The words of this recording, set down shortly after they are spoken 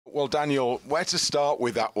Well, Daniel, where to start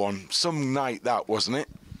with that one? Some night that, wasn't it?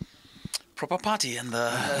 Proper party in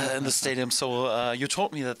the stadium. So you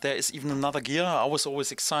told me that there is even another gear. I was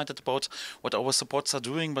always excited about what our supporters are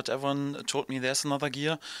doing, but everyone told me there's another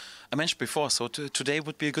gear. I mentioned before, so today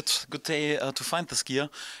would be a good day to find this gear.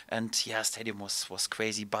 And yeah, stadium was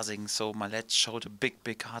crazy buzzing. So my lads showed a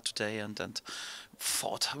big heart today and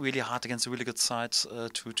fought really hard against a really good side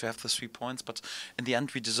to have the 3 points. But in the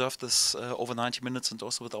end, we deserved this over 90 minutes and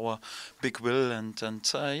also with our big will. And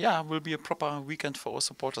yeah, will be a proper weekend for our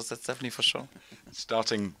supporters. That's definitely for sure.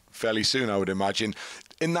 Starting fairly soon, I would imagine.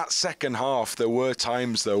 In that second half, there were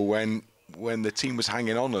times, though, when the team was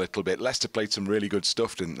hanging on a little bit. Leicester played some really good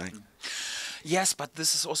stuff, didn't they? Yes, but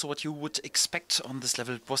this is also what you would expect on this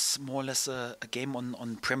level. It was more or less a game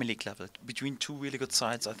on Premier League level between two really good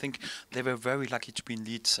sides. I think they were very lucky to be in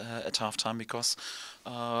lead at halftime because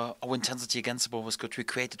our intensity against the ball was good. We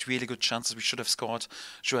created really good chances. We should have scored.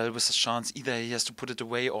 Joel with a chance. Either he has to put it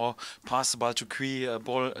away or pass the ball to Kree.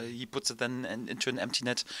 Ball he puts it then into an empty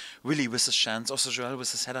net. Really with his chance. Also Joel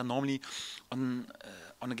with his header. Normally on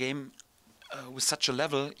a game with such a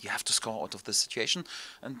level, you have to score out of this situation.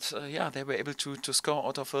 And yeah, they were able to score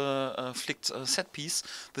out of a flicked set piece.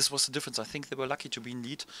 This was the difference. I think they were lucky to be in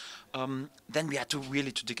lead. Then we had to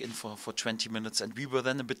really dig in for 20 minutes. And we were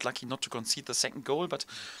then a bit lucky not to concede the second goal. But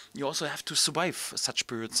you also have to survive such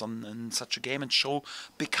periods in such a game and show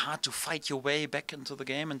big heart to fight your way back into the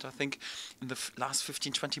game. And I think in the last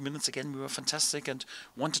 15-20 minutes, again, we were fantastic and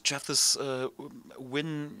wanted to have this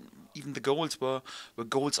win. Even the goals were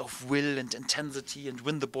goals of will and intensity and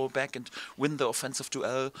win the ball back and win the offensive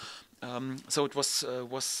duel. So it was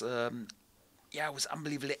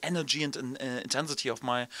unbelievable energy and intensity of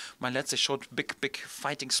my lads. They showed big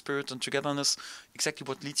fighting spirit and togetherness. Exactly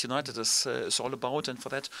what Leeds United is all about. And for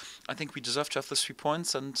that, I think we deserve to have the 3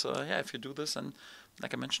 points. And yeah, if you do this, and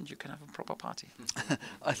like I mentioned, you can have a proper party.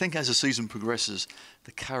 I think as the season progresses,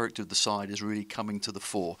 the character of the side is really coming to the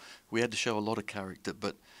fore. We had to show a lot of character,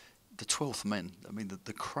 but the 12th men, I mean,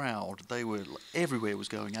 the crowd, they were everywhere was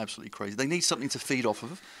going absolutely crazy. They need something to feed off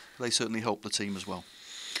of. They certainly helped the team as well.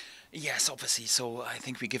 Yes, obviously. So I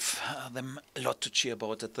think we give them a lot to cheer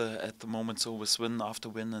about at the moment. So with win after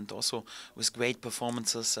win, and also with great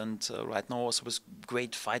performances, and right now also with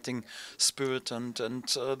great fighting spirit. And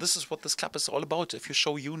this is what this club is all about. If you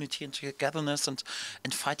show unity and togetherness and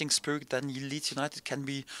fighting spirit, then Leeds United can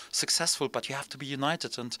be successful. But you have to be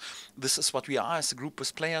united, and this is what we are as a group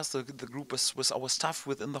with players. The group is with our staff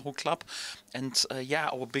within the whole club. And yeah,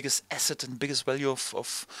 our biggest asset and biggest value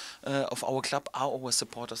of our club are our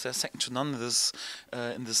supporters. There's second to none in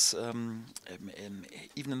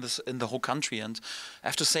the whole country. And I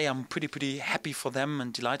have to say I'm pretty happy for them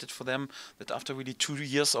and delighted for them that after really 2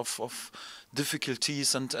 years of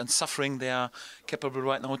difficulties and suffering, they are capable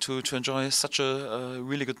right now to enjoy such a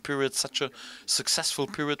really good period, such a successful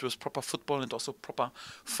period with proper football and also proper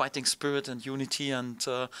fighting spirit and unity, and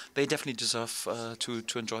they definitely deserve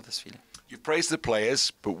to enjoy this feeling. You praised the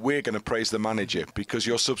players, but we're going to praise the manager because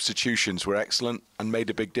your substitutions were excellent and made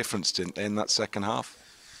a big difference in that second half.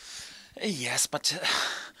 Yes, but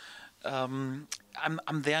I'm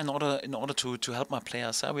there in order to help my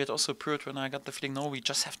players. We had also a period when I got the feeling, no, we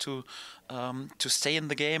just have to stay in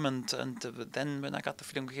the game, and then when I got the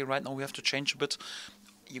feeling, okay, right now we have to change a bit.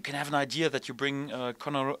 You can have an idea that you bring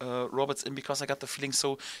Connor Roberts in because I got the feeling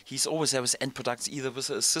so he's always there with end products, either with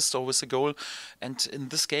an assist or with a goal. And in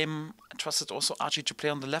this game, I trusted also Archie to play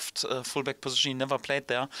on the left fullback position. He never played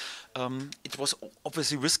there. It was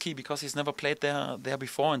obviously risky because he's never played there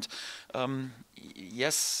before. And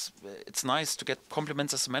yes, it's nice to get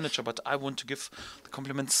compliments as a manager, but I want to give the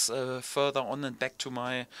compliments further on and back to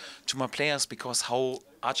my players, because how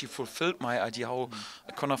Archie fulfilled my idea, how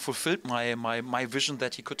Connor fulfilled my vision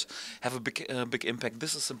that he could have a big impact.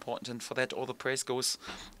 This is important, and for that all the praise goes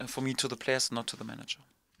for me to the players, not to the manager.